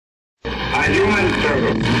a human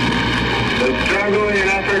struggle. The struggle in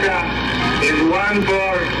Africa is one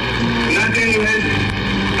for nothing less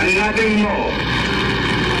and nothing more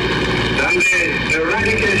than the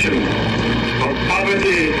eradication of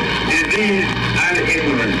poverty, disease, and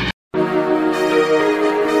ignorance.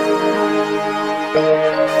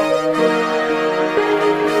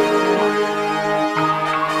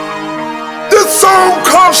 This song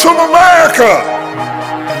comes from America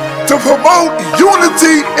to promote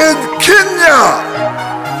unity in Kenya.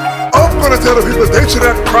 I'm gonna tell the people they should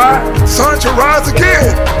not cry, sun shall rise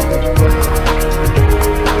again.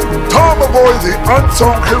 Tom Mboya, the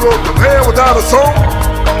unsung hero, the man without a song.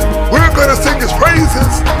 We're gonna sing his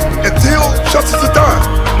praises until justice is done.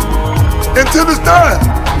 Until it's done.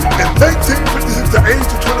 In 1956, the age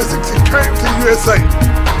of 26, he came to the USA.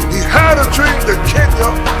 He had a dream that Kenya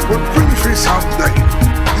would be free someday.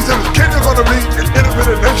 He said, is Kenya gonna be an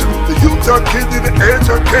independent nation? The youth are Kenyan, the age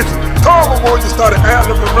are Kenyan. Tom Mboya started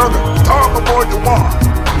adding up another. Tom Mboya won.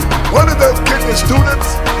 One of the Kenyan students,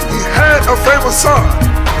 he had a famous son.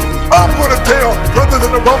 I'm gonna tell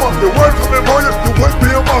President Obama, the word from Mboya, you wouldn't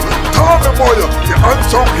be among us. Tom Mboya, the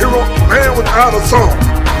unsung hero, man without a song.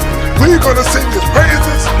 We're gonna sing his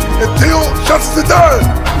praises until justice is done.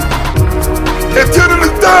 Until it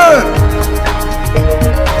is done.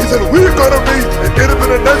 He said, we're gonna be an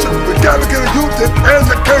independent nation. We gotta get a youth in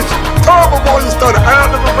education. Tom Mboya started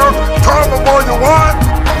adding up. Tom Mboya won.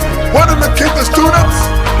 One of the Kenyan students,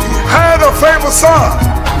 he had a famous son.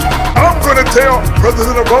 I'm gonna tell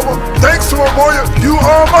President Obama, thanks to Mboya, you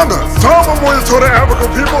are among us. Tom Mboya told the African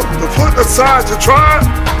people to put aside your tribe.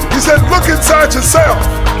 He said, look inside yourself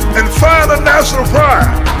and find a national pride.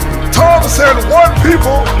 Tom said, one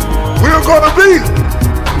people we're gonna be.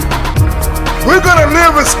 We're gonna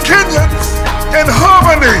live as Kenyans in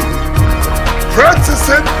harmony,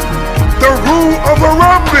 practicing the rule of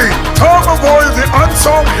Arap. Tom Mboya is the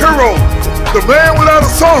unsung hero, the man without a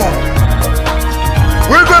song.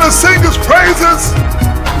 We're gonna sing his praises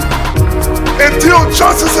until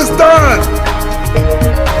justice is done.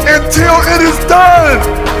 Until it is done.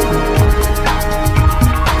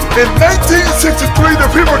 In 1963, the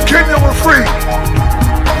people of Kenya were free.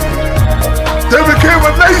 They became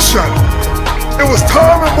a nation. It was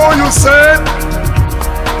Tom Mboya who said,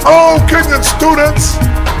 all Kenyan students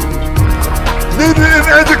needed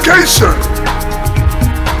an education.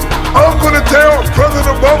 I'm gonna tell President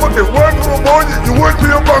Obama, if it wasn't for Mboya, you wouldn't be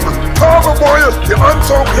among us. Tom Mboya, the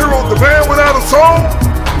unsung hero, the man without a song.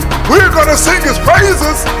 We're gonna sing his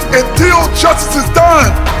praises until justice is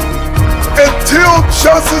done. Until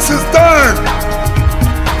justice is done.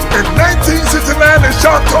 In 1969, they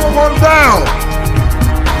shot Tom Mboya down.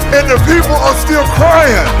 And the people are still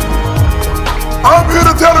crying. I'm here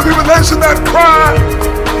to tell the people they should not cry,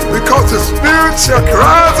 because the spirit shall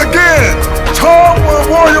rise again. Tom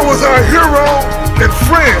Mboya was our hero and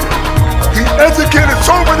friend. He educated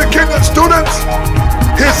so many Kenyan students.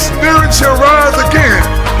 His spirit shall rise again.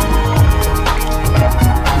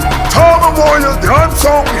 Tom Mboya, the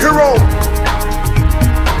unsung hero,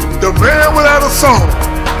 the man without a song.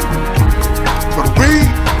 But we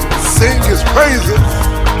sing his praises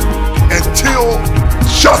until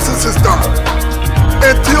justice is done.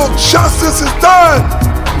 Until justice is done.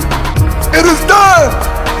 It is done.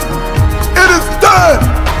 It is done.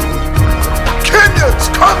 Kenyans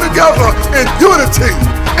come together in unity.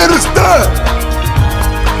 It is done.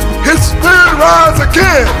 His spirit rise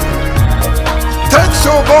again. Thanks to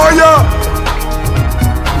Mboya.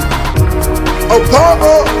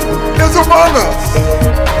 Obama is among us.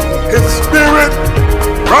 His spirit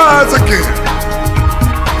rise again.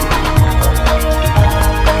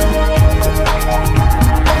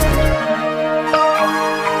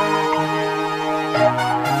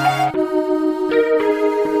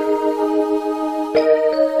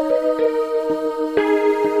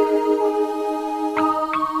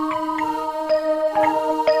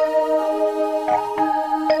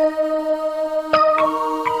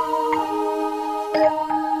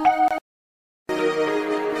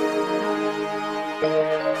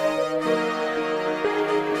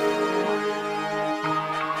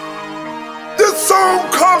 This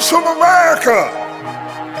song comes from America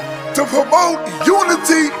to promote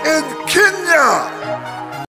unity in Kenya.